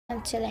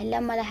كنت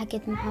الإعلام ولا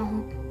حكيت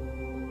معاهم.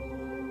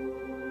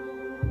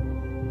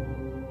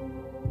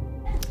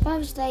 ما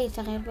فيش أي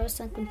تغيير،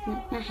 بس كنت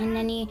نسمع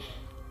إنني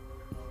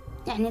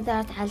يعني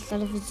ظهرت على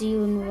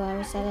التلفزيون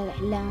ووسائل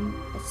الإعلام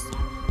بس.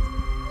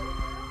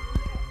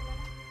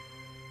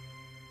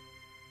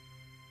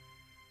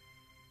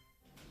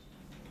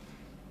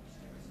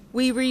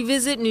 We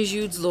revisit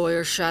Nujoud's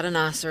lawyer, Shada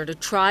Nasser, to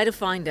try to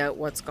find out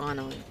what's gone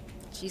on.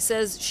 She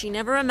says she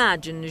never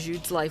imagined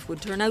Nujoud's life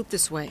would turn out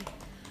this way.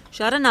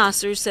 Shada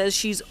Nasser says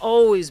she's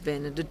always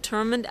been a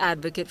determined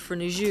advocate for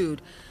Nujoud,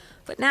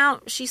 but now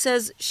she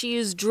says she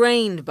is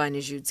drained by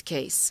Nujoud's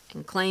case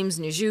and claims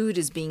Nujoud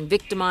is being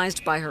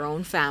victimized by her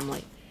own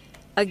family.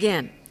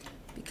 Again,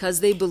 because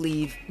they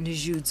believe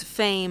Nujoud's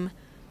fame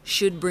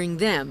should bring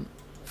them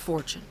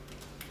fortune.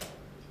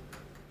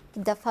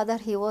 The father,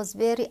 he was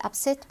very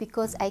upset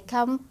because I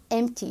come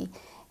empty.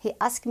 He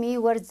asked me,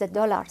 where's the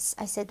dollars?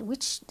 I said,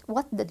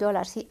 what the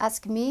dollars? He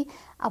asked me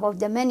about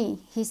the money.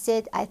 He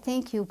said, I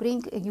think you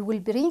will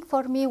bring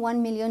for me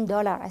 $1 million.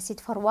 I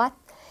said, for what?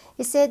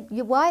 He said,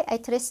 why? I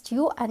trust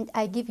you and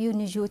I give you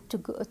Nujoud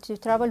to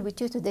travel with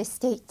you to the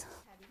state.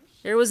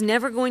 There was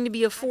never going to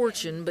be a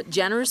fortune, but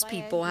generous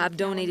people have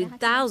donated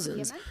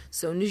thousands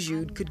so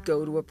Nujoud could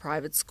go to a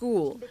private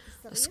school,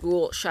 a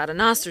school Shada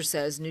Nasser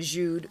says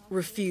Nujoud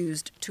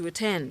refused to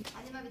attend.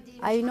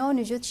 I know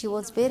Nujoud, she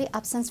was very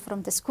absent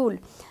from the school,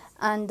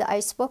 and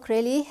I spoke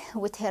really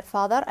with her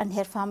father and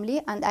her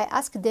family, and I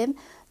asked them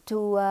to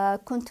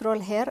control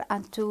her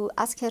and to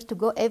ask her to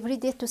go every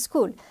day to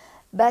school.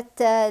 But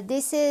they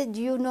said,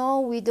 you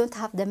know, we don't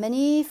have the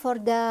money for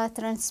the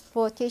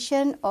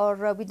transportation,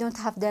 or we don't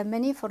have the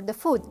money for the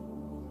food.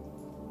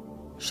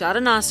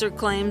 Shada Nasser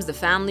claims the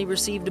family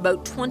received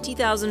about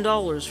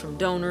 $20,000 from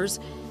donors,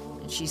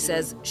 and she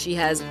says she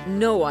has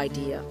no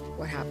idea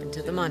what happened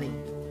to the money.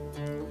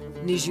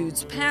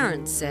 Nujoud's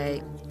parents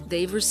say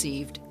they've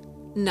received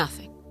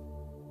nothing.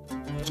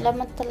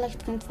 لما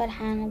طلقت كنت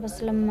فرحانة،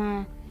 بس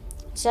لما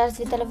ظهرت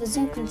في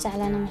التلفزيون كنت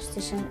زعلانة ما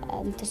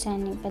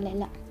انتشرني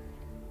بالإعلام.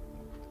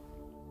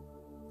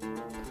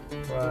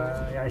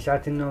 ويعني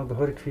شعرت انه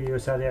ظهورك في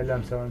وسائل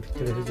الاعلام سواء في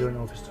التلفزيون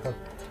او في الصحف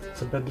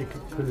سبب لك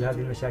كل هذه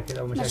المشاكل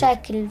او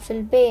مشاكل في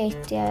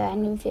البيت،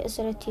 يعني في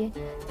اسرتي،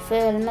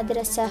 في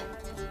المدرسة،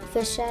 في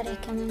الشارع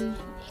كمان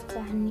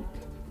يحكوا عني.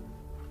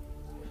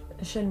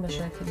 ايش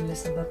المشاكل اللي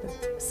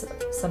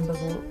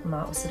سببوا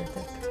مع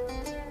اسرتك؟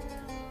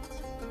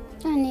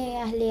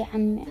 يعني اهلي،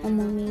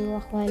 عمومي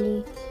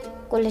واخوالي،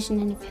 كلش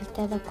انني فعلت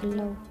هذا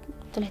كله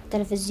وطلعت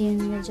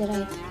التلفزيون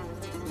والجرايد.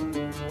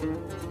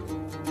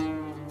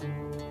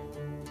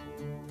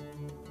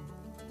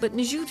 But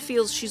Nujoud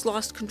feels she's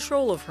lost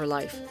control of her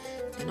life,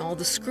 and all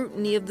the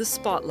scrutiny of the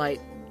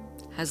spotlight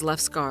has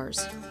left scars.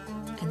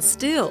 And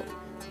still,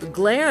 the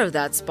glare of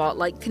that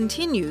spotlight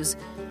continues,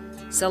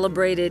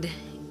 celebrated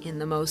in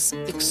the most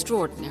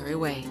extraordinary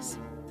ways.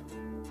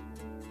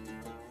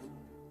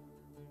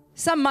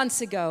 Some months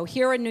ago,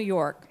 here in New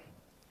York,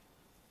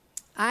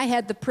 I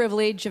had the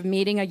privilege of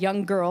meeting a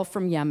young girl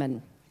from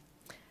Yemen.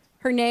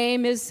 Her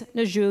name is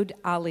Nujoud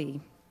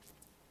Ali.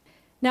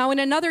 Now, in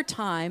another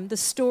time, the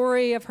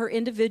story of her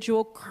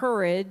individual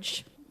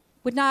courage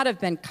would not have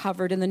been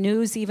covered in the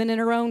news, even in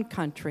her own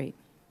country.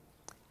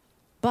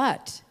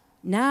 But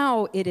now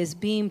it is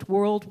beamed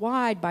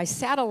worldwide by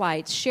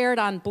satellites, shared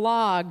on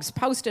blogs,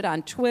 posted on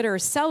Twitter,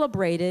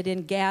 celebrated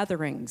in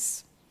gatherings.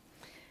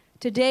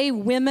 Today,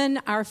 women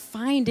are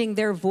finding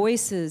their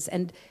voices,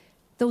 and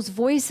those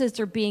voices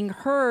are being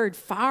heard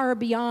far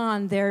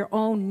beyond their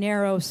own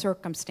narrow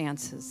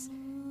circumstances.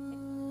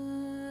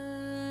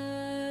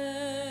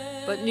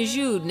 But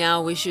Nujoud now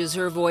wishes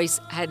her voice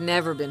had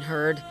never been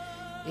heard,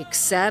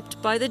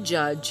 except by the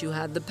judge who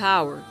had the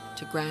power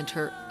to grant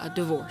her a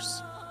divorce.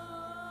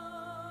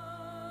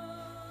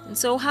 And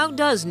so how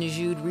does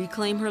Nujoud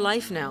reclaim her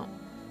life now?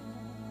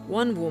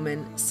 One woman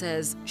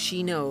says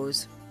she knows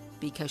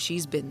because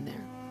she's been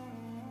there.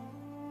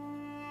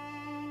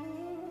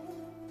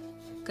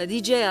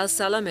 Khadija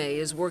Al-Salameh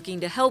is working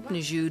to help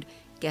Nujoud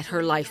get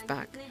her life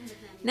back.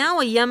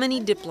 Now a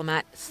Yemeni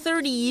diplomat,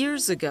 30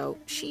 years ago,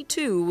 she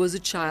too was a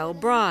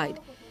child bride.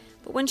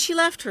 But when she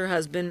left her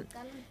husband,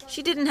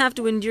 she didn't have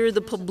to endure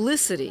the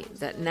publicity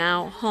that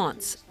now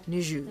haunts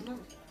Nujoud.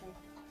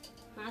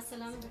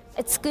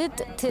 It's good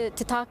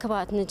to talk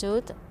about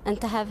Nujoud and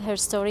to have her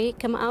story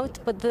come out,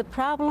 but the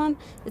problem,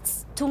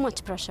 it's too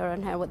much pressure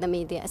on her with the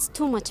media. It's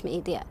too much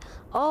media.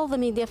 All the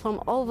media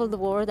from all over the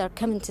world are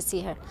coming to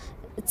see her.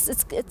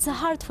 It's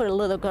hard for a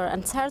little girl,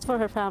 and it's hard for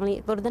her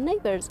family, for the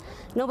neighbors.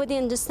 Nobody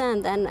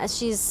understands, and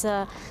she's,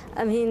 I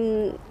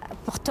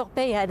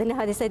don't know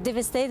how they say,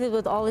 devastated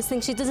with all these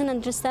things. She doesn't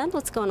understand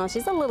what's going on.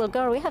 She's a little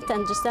girl. We have to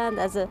understand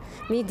as a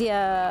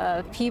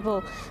media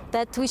people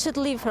that we should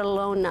leave her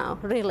alone now,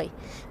 really.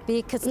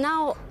 Because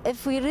now, if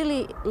we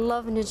really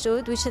love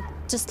Nujoud, we should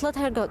just let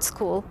her go to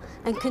school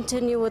and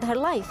continue with her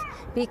life,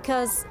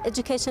 because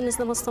education is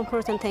the most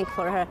important thing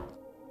for her.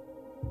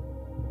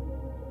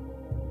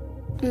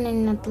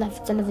 إني نطلع في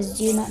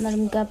التلفزيون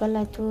وأعمل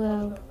مقابلات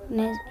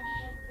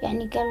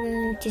يعني قالوا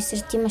إن أنتي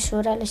صرتي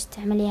مشهورة، ليش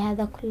تعملي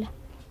هذا كله؟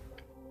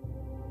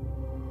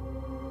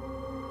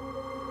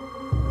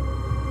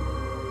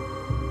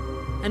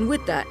 And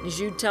with that,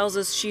 Najud tells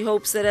us she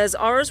hopes that as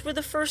ours were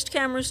the first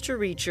cameras to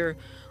reach her,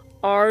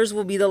 ours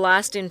will be the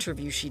last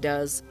interview she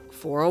does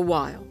for a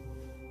while.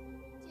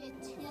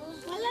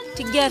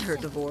 To get her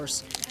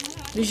divorce,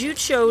 Najud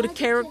showed a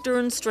character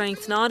and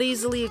strength not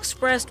easily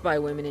expressed by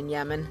women in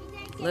Yemen,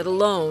 let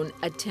alone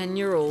a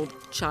 10-year-old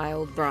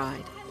child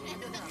bride.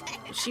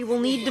 She will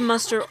need to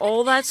muster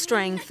all that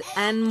strength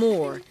and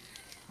more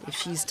if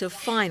she's to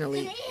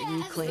finally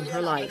reclaim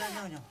her life.